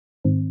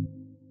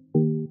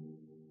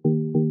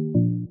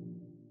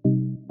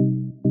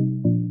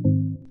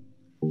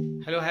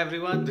Hello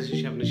everyone, this is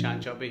Chef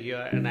Nishant Choubey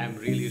here, and I'm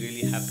really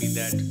happy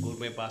that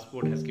Gourmet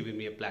Passport has given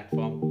me a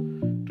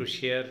platform to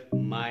share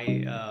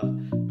my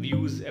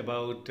views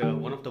about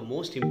one of the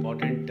most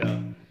important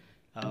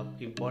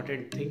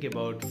thing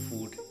about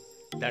food,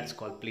 that's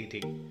called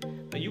plating.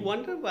 You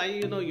wonder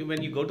why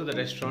when you go to the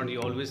restaurant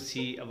you always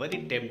see a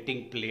very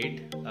tempting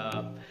plate.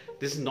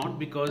 This is not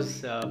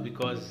because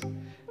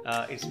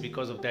it's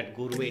because of that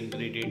gourmet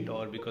ingredient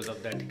or because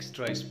of that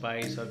extra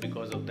spice or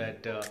because of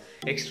that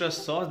extra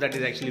sauce that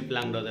is actually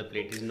plunked on the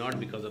plate. It's not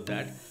because of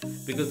that,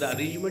 because the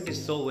arrangement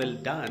is so well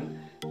done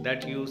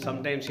that you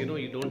sometimes you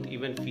don't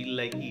even feel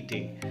like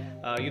eating.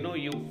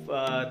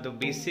 The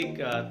basic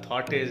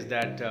thought is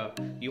that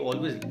you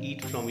always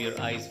eat from your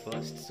eyes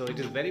first. So it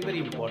is very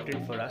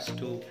important for us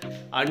to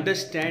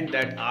understand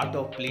that art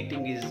of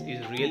plating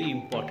is really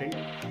important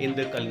in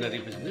the culinary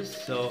business.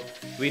 So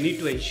we need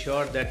to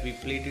ensure that we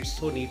plate it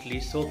so neatly,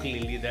 so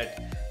cleanly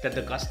that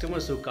the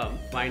customers who come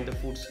find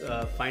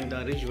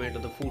the arrangement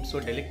of the food so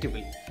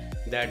delectable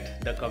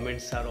that the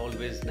comments are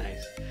always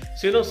nice.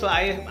 So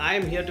I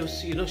am here to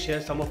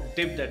share some of the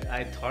tips that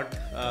I thought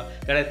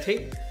that I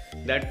think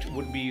that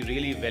would be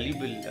really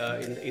valuable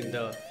in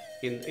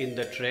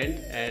the trend,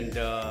 and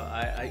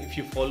if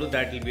you follow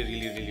that, it'll be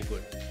really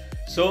good.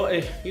 So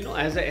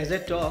as I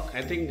talk,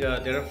 I think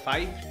there are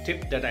 5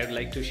 tips that I would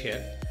like to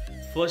share.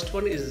 First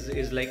one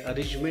is like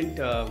arrangement,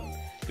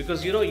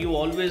 because you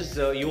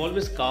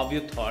always carve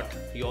your thought,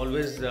 you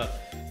always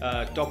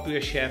talk to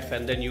your chef,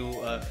 and then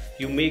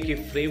you make a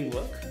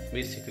framework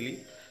basically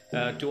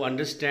to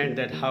understand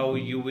that how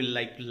you will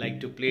like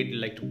to plate. You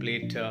like to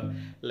plate you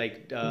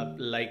like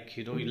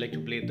to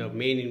plate the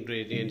main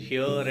ingredient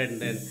here,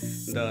 and then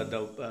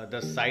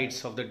the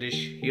sides of the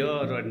dish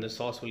here, and the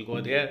sauce will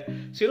go there.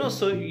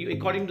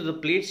 According to the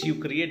plates you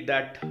create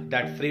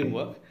that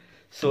framework.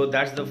 So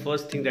that's the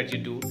first thing that you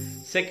do.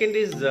 Second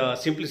is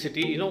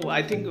simplicity.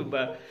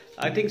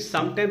 I think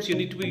sometimes you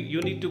need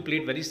to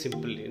plate very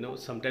simple.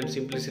 Sometimes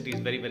simplicity is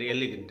very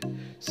elegant.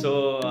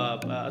 So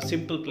a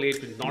simple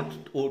plate with not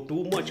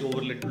too much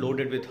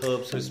overloaded with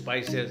herbs or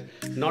spices,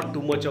 not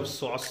too much of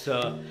sauce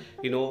put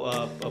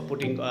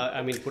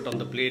on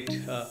the plate.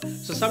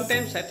 So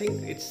sometimes I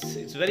think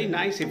it's very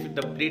nice if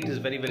the plate is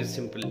very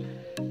simple.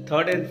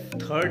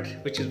 Third,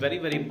 which is very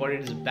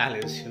important, is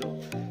balance.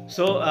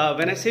 So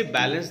when I say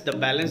balance, the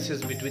balance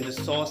is between the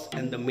sauce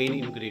and the main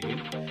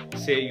ingredient.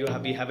 Say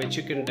we have a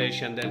chicken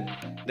dish, and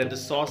then the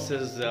sauce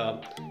is a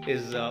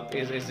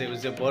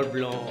beurre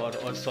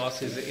blanc, or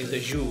sauce is a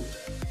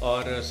jus,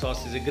 or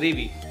sauce is a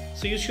gravy.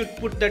 So you should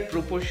put that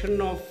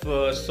proportion of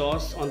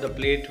sauce on the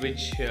plate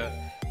which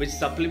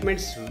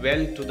supplements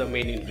well to the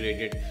main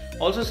ingredient.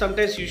 Also,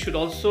 sometimes you should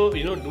also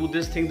do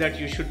this thing that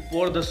you should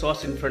pour the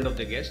sauce in front of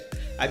the guest.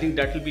 I think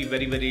that will be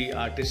very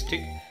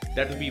artistic.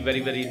 That will be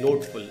very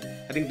noteful.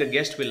 I think the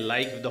guest will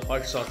like if the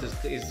hot sauce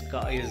is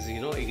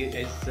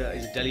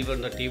delivered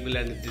on the table,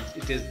 and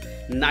it is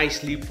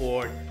nicely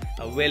poured,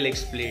 well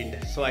explained.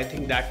 So I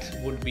think that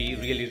would be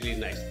really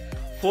nice.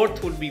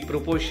 Fourth would be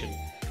proportion.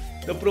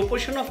 The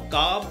proportion of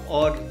carb,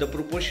 or the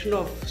proportion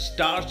of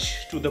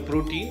starch to the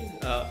protein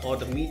or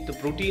the meat. The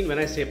protein, when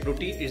I say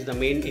protein, is the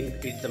main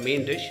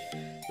dish,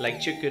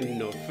 like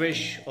chicken or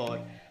fish or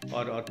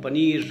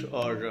paneer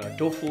or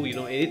tofu.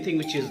 Anything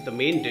which is the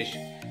main dish.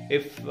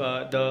 If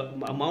the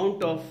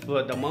amount of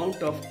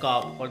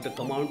carb or the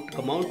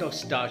amount of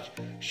starch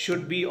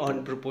should be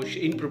in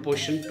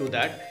proportion to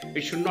that.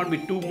 It should not be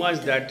too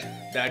much that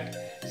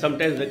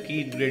sometimes the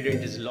key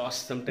ingredient is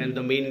lost, sometimes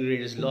the main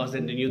ingredient is lost,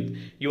 and then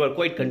you are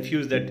quite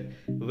confused that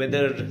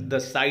whether the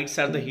sides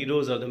are the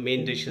heroes or the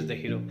main dish is the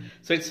hero.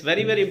 So it's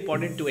very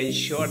important to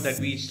ensure that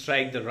we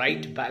strike the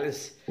right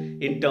balance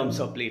in terms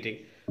of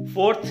plating.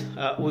 Fourth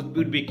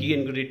would be key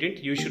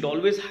ingredient. You should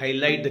always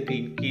highlight the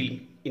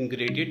key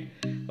ingredient.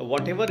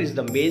 Whatever is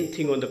the main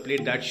thing on the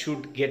plate, that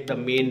should get the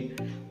main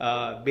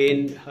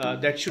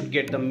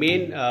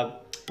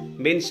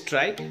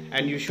strike,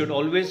 and you should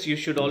always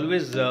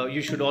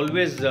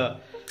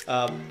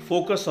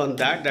focus on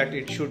that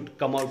it should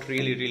come out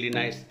really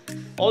nice.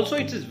 Also,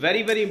 it is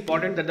very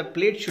important that the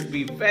plate should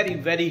be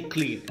very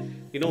clean.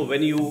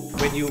 When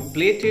you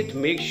plate it,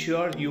 make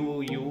sure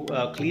you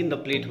clean the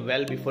plate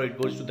well before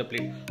it goes to the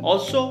plate.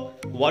 Also,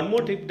 one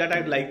more tip that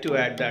I'd like to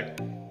add,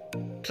 that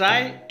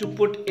try to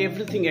put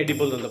everything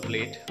edible on the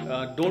plate.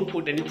 Don't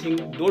put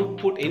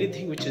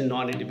anything which is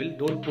non-edible.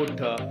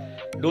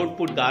 Don't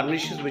put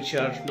garnishes which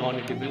are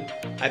non-edible.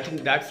 I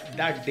think that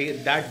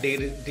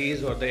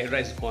days or the era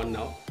is gone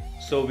now.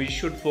 So we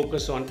should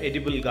focus on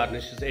edible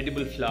garnishes,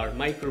 edible flour,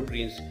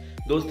 microgreens.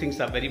 Those things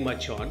are very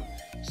much on.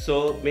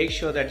 So make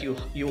sure that you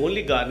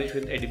only garnish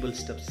with edible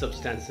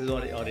substances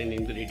or an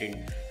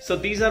ingredient. So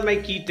these are my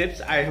key tips.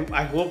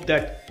 I hope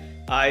that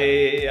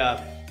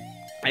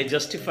I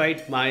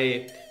justified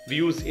my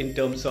views in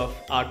terms of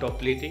art of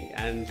plating,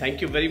 and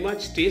thank you very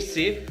much. Stay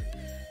safe.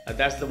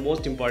 That's the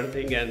most important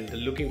thing, and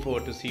looking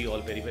forward to see you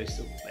all very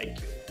soon. Thank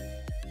you.